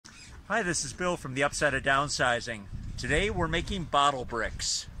Hi, this is Bill from the Upside of Downsizing. Today we're making bottle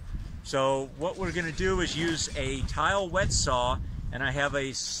bricks. So what we're going to do is use a tile wet saw, and I have a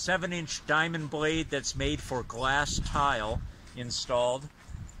 7-inch diamond blade that's made for glass tile installed.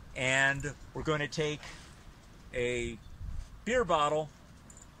 And we're going to take a beer bottle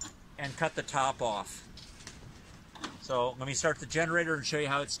and cut the top off. So let me start the generator and show you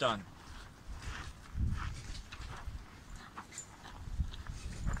how it's done.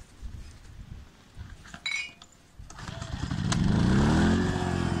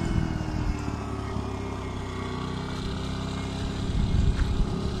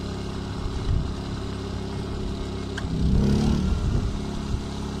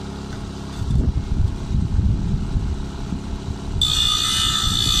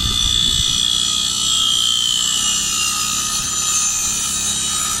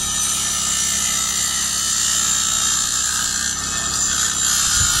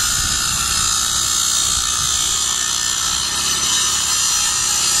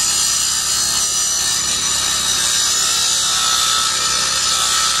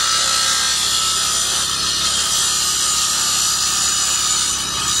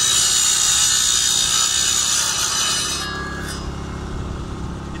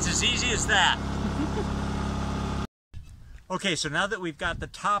 As easy as that. Okay, so now that we've got the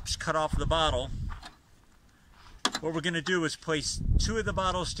tops cut off the bottle, what we're going to do is place two of the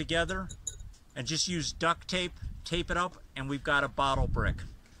bottles together and just use duct tape, tape it up, and we've got a bottle brick.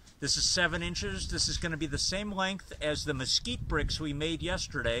 This is 7 inches. This is going to be the same length as the mesquite bricks we made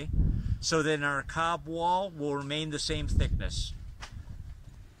yesterday, so then our cob wall will remain the same thickness.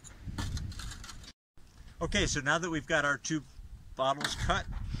 Okay, so now that we've got our two bottles cut,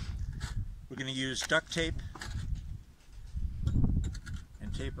 we're going to use duct tape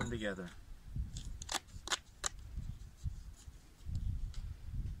and tape them together.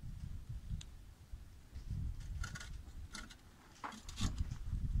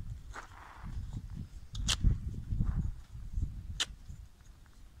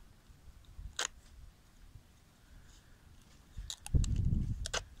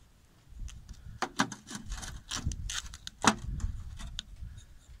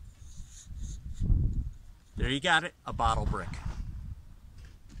 There you got it, a bottle brick.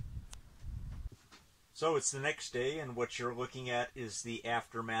 So it's the next day, and what you're looking at is the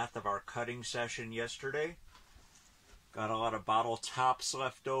aftermath of our cutting session yesterday. Got a lot of bottle tops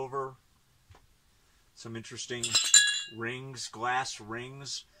left over. Some interesting rings, glass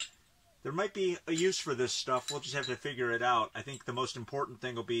rings. There might be a use for this stuff. We'll just have to figure it out. I think the most important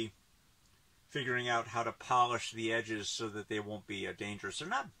thing will be figuring out how to polish the edges so that they won't be dangerous. They're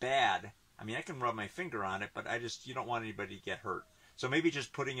not bad. I mean, I can rub my finger on it, but you don't want anybody to get hurt. So maybe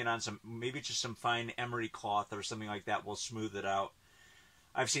just putting it on maybe just some fine emery cloth or something like that will smooth it out.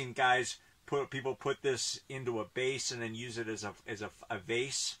 I've seen people put this into a base and then use it as a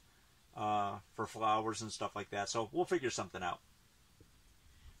vase for flowers and stuff like that. So we'll figure something out.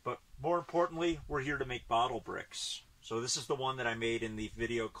 But more importantly, we're here to make bottle bricks. So this is the one that I made in the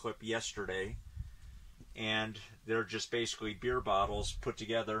video clip yesterday. And they're just basically beer bottles put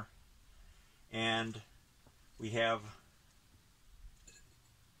together. And we have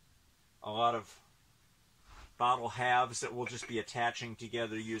a lot of bottle halves that we'll just be attaching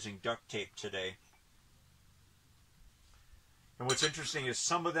together using duct tape today. And what's interesting is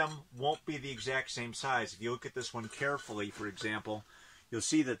some of them won't be the exact same size. If you look at this one carefully, for example, you'll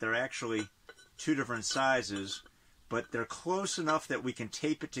see that they're actually two different sizes, but they're close enough that we can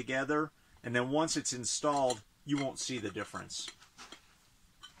tape it together, and then once it's installed, you won't see the difference.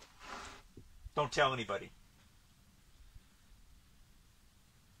 Don't tell anybody.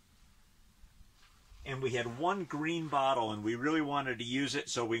 And we had one green bottle, and we really wanted to use it,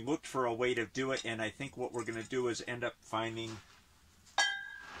 so we looked for a way to do it, and I think what we're going to do is end up finding...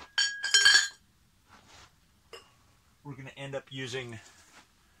 We're going to end up using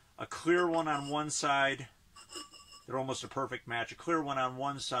a clear one on one side. They're almost a perfect match. A clear one on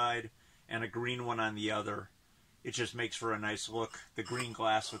one side and a green one on the other. It just makes for a nice look. The green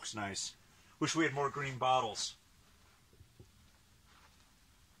glass looks nice. Wish we had more green bottles.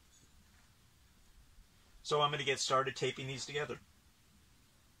 So I'm going to get started taping these together.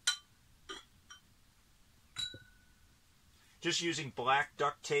 Just using black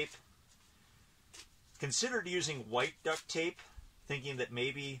duct tape. Considered using white duct tape, thinking that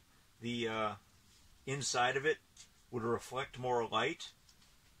maybe the inside of it would reflect more light,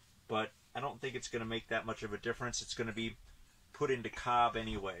 but I don't think it's going to make that much of a difference. It's going to be put into cob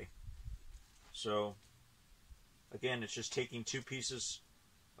anyway. So again, it's just taking two pieces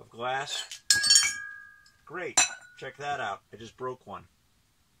of glass. Great, check that out. I just broke one.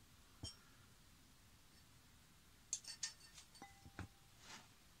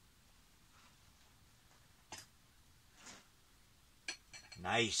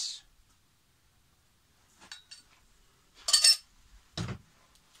 Nice.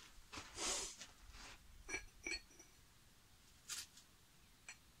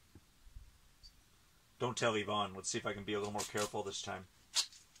 Don't tell Yvonne. Let's see if I can be a little more careful this time.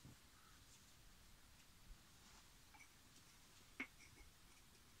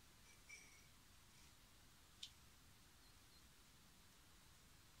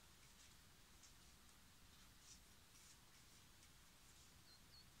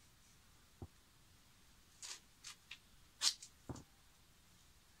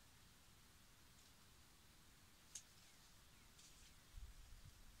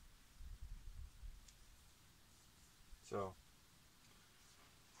 So,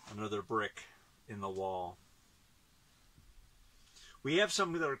 another brick in the wall. We have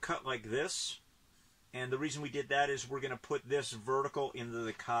some that are cut like this, and the reason we did that is we're going to put this vertical into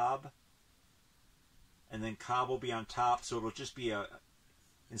the cob, and then cob will be on top, so it'll just be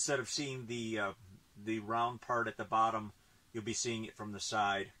instead of seeing the round part at the bottom, you'll be seeing it from the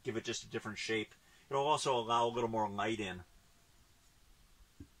side. Give it just a different shape. It'll also allow a little more light in.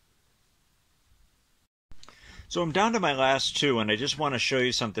 So I'm down to my last two, and I just want to show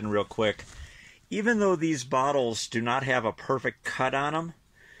you something real quick. Even though these bottles do not have a perfect cut on them,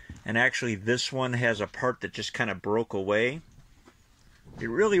 and actually this one has a part that just kind of broke away, it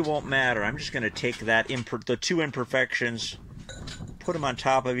really won't matter. I'm just going to take that the two imperfections, put them on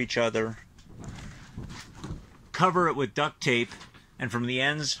top of each other, cover it with duct tape, and from the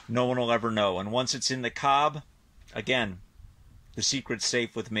ends, no one will ever know. And once it's in the cob, again, the secret's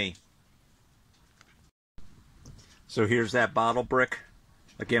safe with me. So here's that bottle brick,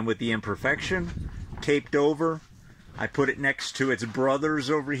 again with the imperfection, taped over. I put it next to its brothers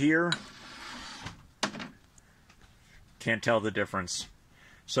over here. Can't tell the difference.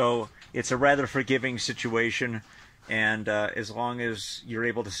 So it's a rather forgiving situation, and as long as you're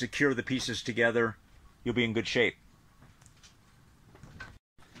able to secure the pieces together, you'll be in good shape.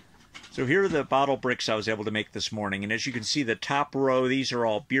 So here are the bottle bricks I was able to make this morning, and as you can see, the top row, these are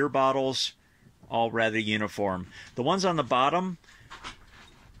all beer bottles, all rather uniform. The ones on the bottom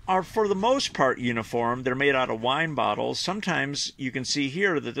are for the most part uniform. They're made out of wine bottles. Sometimes you can see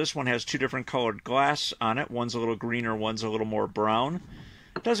here that this one has two different colored glass on it. One's a little greener, one's a little more brown.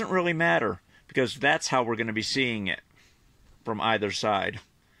 It doesn't really matter because that's how we're going to be seeing it from either side.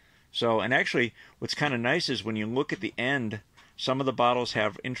 So, and actually what's kind of nice is when you look at the end, some of the bottles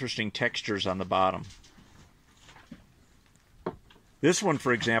have interesting textures on the bottom. This one,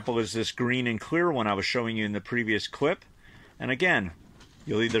 for example, is this green and clear one I was showing you in the previous clip. And again,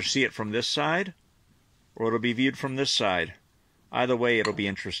 you'll either see it from this side or it'll be viewed from this side. Either way, it'll be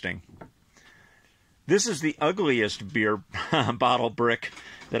interesting. This is the ugliest beer bottle brick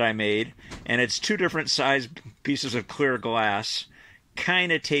that I made, and it's two different size pieces of clear glass,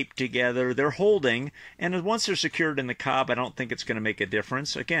 kind of taped together. They're holding, and once they're secured in the cob, I don't think it's going to make a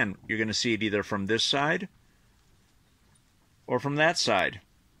difference. Again, you're going to see it either from this side or from that side.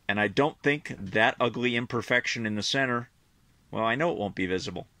 And I don't think that ugly imperfection in the center, well, I know it won't be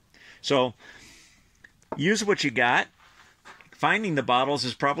visible. So use what you got. Finding the bottles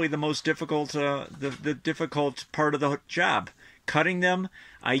is probably the most difficult, the difficult part of the job. Cutting them,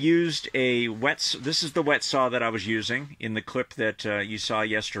 I used a this is the wet saw that I was using in the clip that you saw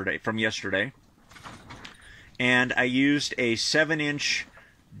from yesterday. And I used a 7-inch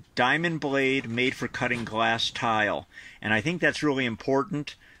diamond blade made for cutting glass tile. And I think that's really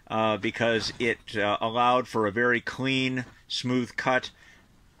important because it allowed for a very clean, smooth cut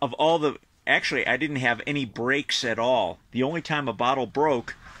of all the... Actually, I didn't have any breaks at all. The only time a bottle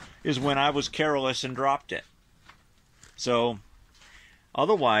broke is when I was careless and dropped it. So,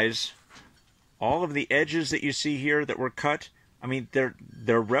 otherwise, all of the edges that you see here that were cut, I mean,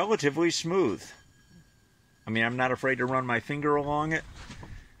 they're relatively smooth. I mean, I'm not afraid to run my finger along it.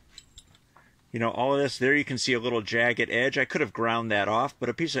 You know, all of this, there you can see a little jagged edge. I could have ground that off, but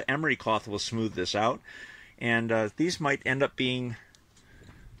a piece of emery cloth will smooth this out. And these might end up being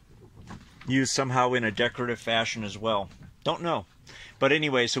used somehow in a decorative fashion as well. Don't know. But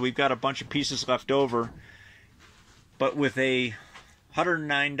anyway, so we've got a bunch of pieces left over. But with a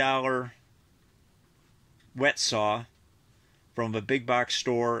 $109 wet saw from a big box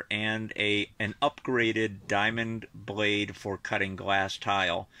store and an upgraded diamond blade for cutting glass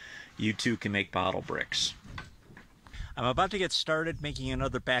tile, you too can make bottle bricks. I'm about to get started making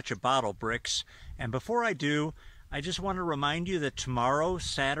another batch of bottle bricks, and before I do, I just want to remind you that tomorrow,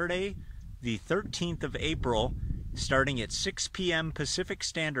 Saturday, the 13th of April, starting at 6 p.m. Pacific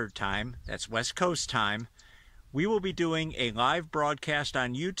Standard Time, that's West Coast time, we will be doing a live broadcast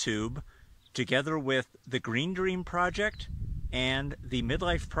on YouTube together with the Green Dream Project and the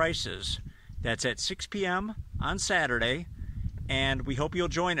Midlife Prices. That's at 6 p.m. on Saturday, and we hope you'll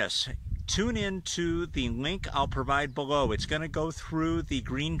join us. Tune in to the link I'll provide below. It's going to go through the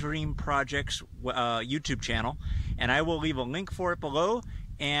Green Dream Project's YouTube channel, and I will leave a link for it below.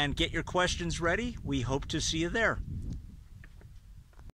 And get your questions ready. We hope to see you there.